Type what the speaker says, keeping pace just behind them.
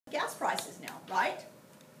gas prices now, right?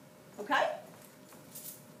 Okay?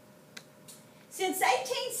 Since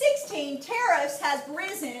 1816, tariffs have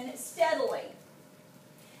risen steadily.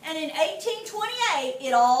 And in 1828,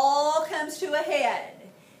 it all comes to a head.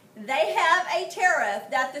 They have a tariff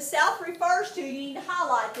that the South refers to, you need to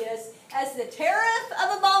highlight this, as the tariff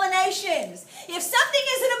of abominations. If something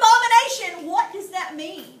is an abomination, what does that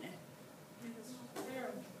mean?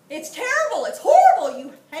 It's terrible. It's horrible.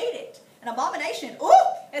 You hate it. An abomination, ooh,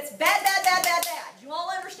 it's bad, bad, bad, bad, bad. Do you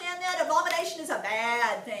all understand that? Abomination is a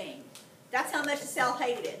bad thing. That's how much the South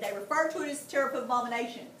hated it. They referred to it as the tariff of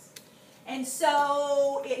abominations. And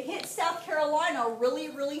so it hit South Carolina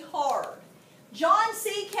really, really hard. John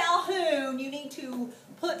C. Calhoun, you need to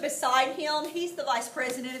put beside him, he's the Vice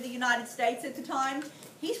President of the United States at the time.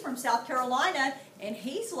 He's from South Carolina, and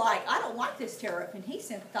he's like, I don't like this tariff, and he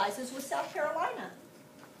sympathizes with South Carolina.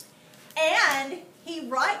 And he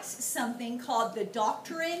writes something called the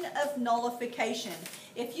Doctrine of Nullification.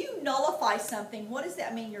 If you nullify something, what does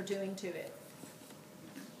that mean you're doing to it?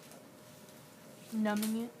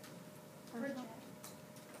 Numbing it?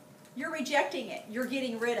 You're rejecting it. You're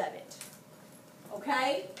getting rid of it.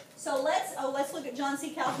 Okay? So let's look at John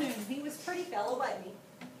C. Calhoun. He was a pretty fellow, wasn't he?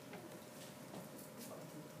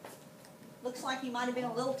 Looks like he might have been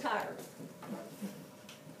a little tired.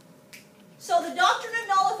 So the Doctrine of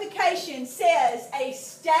Nullification says a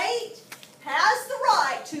state has the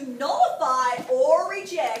right to nullify or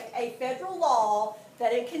reject a federal law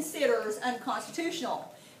that it considers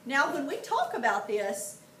unconstitutional. Now, when we talk about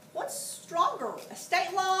this, what's stronger, a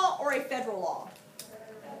state law or a federal law?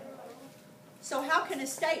 So how can a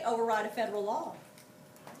state override a federal law?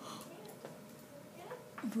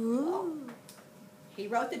 Ooh. He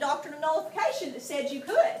wrote the Doctrine of Nullification that said you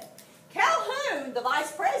could. Calhoun, the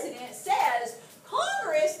Vice President, says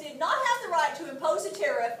Congress did not have the right to impose a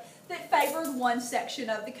tariff that favored one section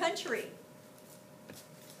of the country.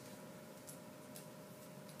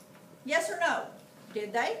 Yes or no?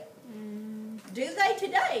 Did they? Do they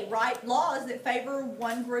today write laws that favor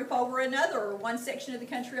one group over another or one section of the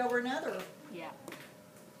country over another? Yeah.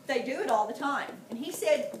 They do it all the time. And he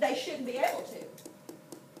said they shouldn't be able to.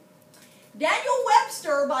 Daniel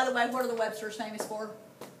Webster, by the way, what are the Websters famous for?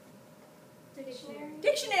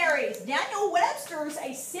 Dictionaries. Daniel Webster's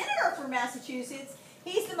a senator from Massachusetts.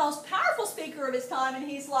 He's the most powerful speaker of his time, and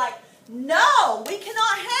he's like, no, we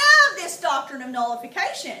cannot have this doctrine of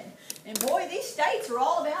nullification. And boy, these states are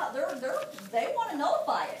all about, they want to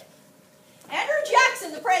nullify it. Andrew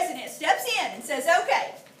Jackson, the president, steps in and says,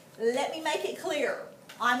 okay, let me make it clear.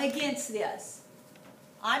 I'm against this.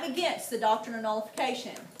 I'm against the doctrine of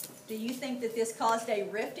nullification. Do you think that this caused a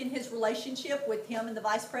rift in his relationship with him and the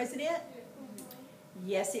vice president?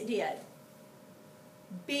 Yes, it did.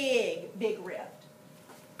 Big, big rift.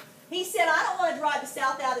 He said, I don't want to drive the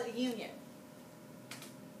South out of the Union,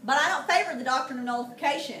 but I don't favor the doctrine of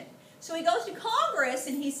nullification. So he goes to Congress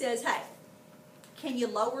and he says, hey, can you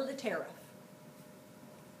lower the tariff?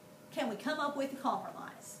 Can we come up with a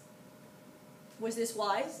compromise? Was this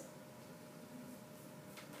wise?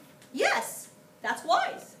 Yes, that's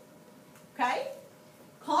wise. Okay?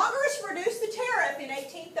 Congress reduced the tariff in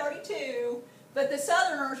 1832, but the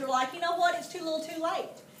Southerners are like, you know what, it's too little too late.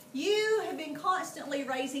 You have been constantly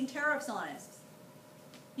raising tariffs on us.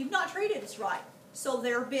 You've not treated us right, so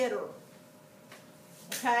they're bitter.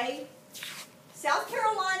 Okay? South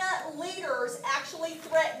Carolina leaders actually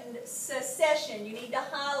threatened secession. You need to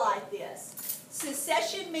highlight this.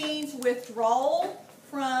 Secession means withdrawal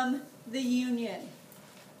from the Union.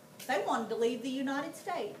 They wanted to leave the United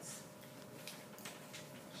States.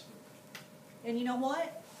 And you know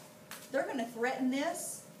what? They're going to threaten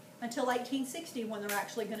this until 1860 when they're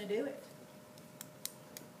actually going to do it.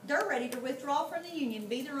 They're ready to withdraw from the Union,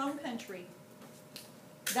 be their own country.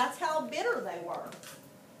 That's how bitter they were.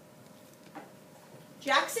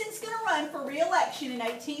 Jackson's going to run for re-election in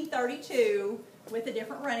 1832 with a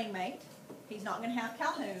different running mate. He's not going to have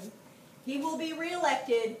Calhoun. He will be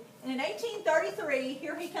re-elected. And in 1833,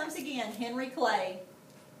 here he comes again, Henry Clay.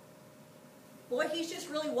 Boy, he's just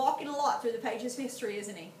really walking a lot through the pages of history,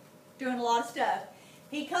 isn't he? Doing a lot of stuff.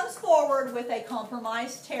 He comes forward with a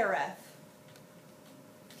compromise tariff.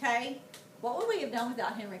 Okay? What would we have done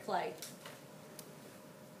without Henry Clay?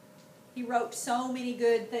 He wrote so many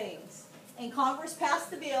good things. And Congress passed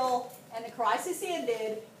the bill, and the crisis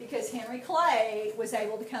ended because Henry Clay was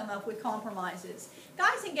able to come up with compromises.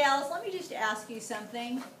 Guys and gals, let me just ask you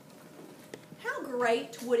something. How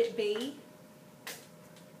great would it be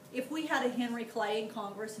if we had a Henry Clay in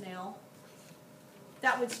Congress now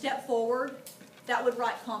that would step forward, that would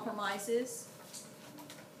write compromises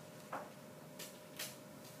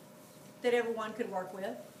that everyone could work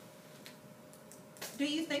with? do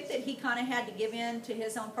you think that he kind of had to give in to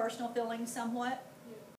his own personal feelings somewhat?